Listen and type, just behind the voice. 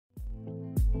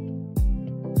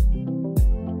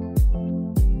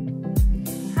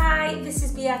Hi, this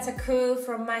is Beata Khoo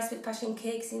from My Sweet Passion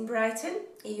Cakes in Brighton,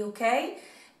 UK.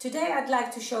 Today I'd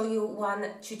like to show you one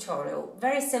tutorial.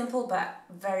 Very simple but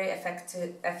very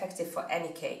effective for any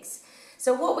cakes.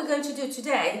 So what we're going to do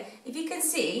today, if you can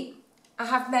see, I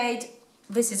have made,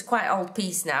 this is quite old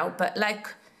piece now, but like,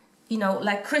 you know,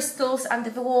 like crystals under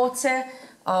the water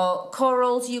or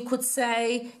corals, you could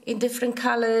say, in different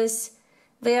colors.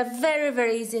 They are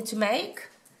very easy to make.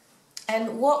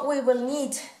 And what we will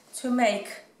need to make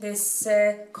these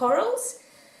corals,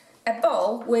 a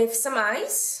bowl with some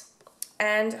ice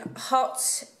and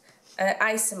hot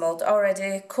Isomalt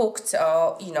already cooked,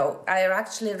 or you know, I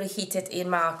actually reheat it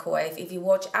in microwave. If you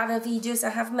watch other videos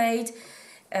I have made,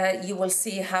 you will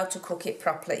see how to cook it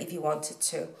properly if you wanted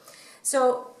to.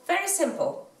 So very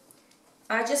simple.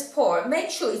 I just pour,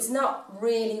 make sure it's not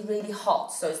really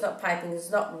hot, so it's not piping, it's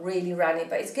not really runny,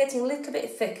 but it's getting a little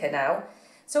bit thicker now.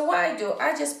 So what I do,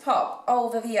 I just pop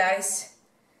over the ice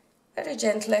very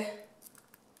gently. You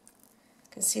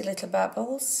can see little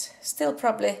bubbles. Still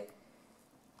probably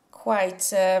quite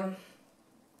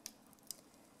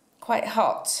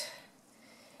hot.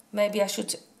 Maybe I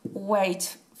should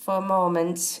wait for a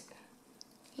moment,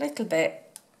 little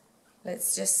bit.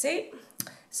 Let's just see.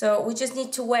 So we just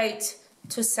need to wait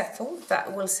to settle.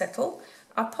 That will settle.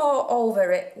 I'll pour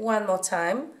over it one more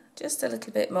time, just a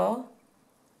little bit more.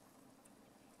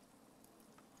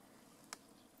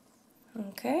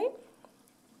 Okay,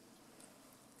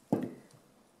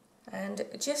 and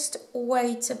just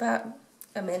wait about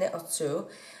a minute or two.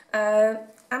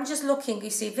 I'm just looking, you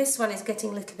see this one is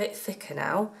getting a little bit thicker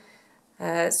now,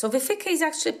 so the thicker is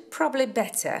actually probably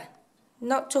better.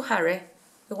 Not to hurry.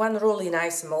 The one rule in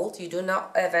Isomalt, you do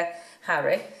not ever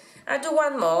hurry. I do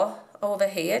one more over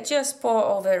here, just pour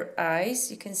over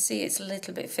ice. You can see it's a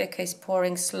little bit thicker, it's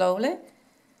pouring slowly.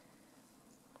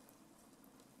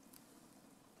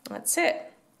 That's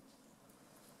it.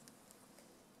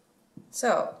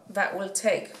 So that will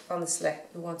take, honestly,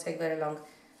 it won't take very long.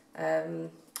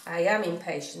 I am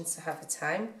impatient to have the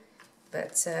time,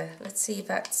 but let's see if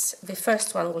that's, the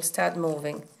first one will start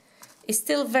moving. It's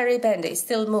still very bendy, it's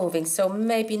still moving, so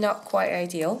maybe not quite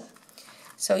ideal.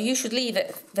 So you should leave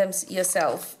them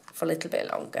yourself for a little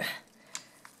bit longer.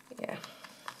 Yeah.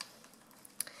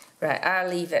 Right, I'll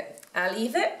leave it.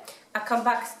 I'll come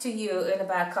back to you in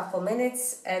about a couple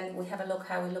minutes and we have a look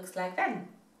how it looks like then.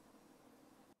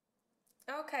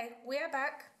 Okay, we are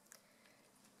back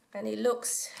and it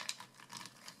looks,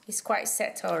 it's quite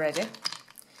set already.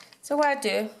 So what I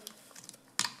do,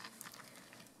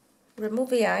 remove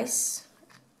the ice.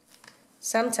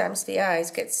 Sometimes the ice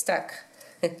gets stuck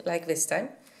like this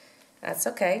time. That's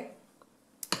okay.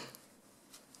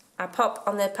 I pop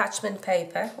on the parchment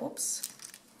paper, oops,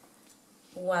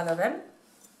 one of them.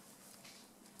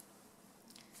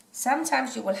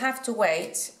 Sometimes you will have to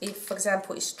wait, if for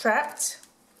example it's trapped,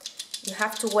 you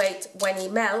have to wait when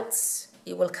it melts,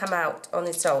 it will come out on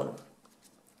its own.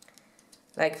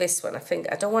 Like this one, I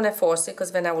think. I don't want to force it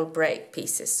because then I will break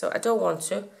pieces, so I don't want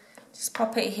to. Just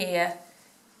pop it here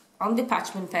on the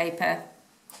parchment paper.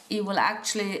 It will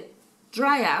actually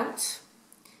dry out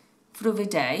through the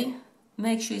day.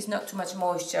 Make sure it's not too much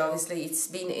moisture, obviously it's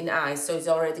been in ice, so it's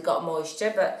already got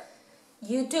moisture, but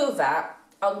you do that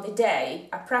on the day.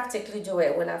 I practically do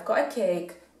it when I've got a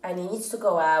cake and it needs to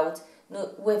go out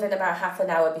within about half an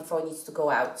hour before it needs to go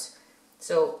out.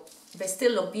 So they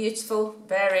still look beautiful,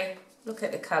 very, look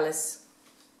at the colours.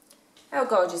 How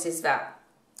gorgeous is that?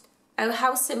 And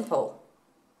how simple.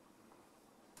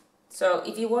 So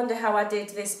if you wonder how I did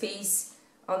this piece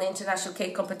on the international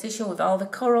cake competition with all the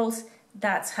corals,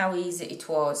 that's how easy it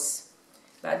was.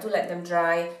 But I do let them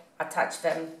dry, attach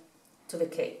them to the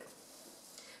cake.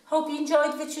 Hope you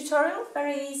enjoyed the tutorial,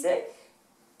 very easy.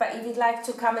 But if you'd like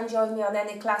to come and join me on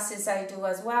any classes I do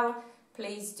as well,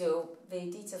 please do. The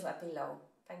details are below.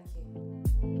 Thank you.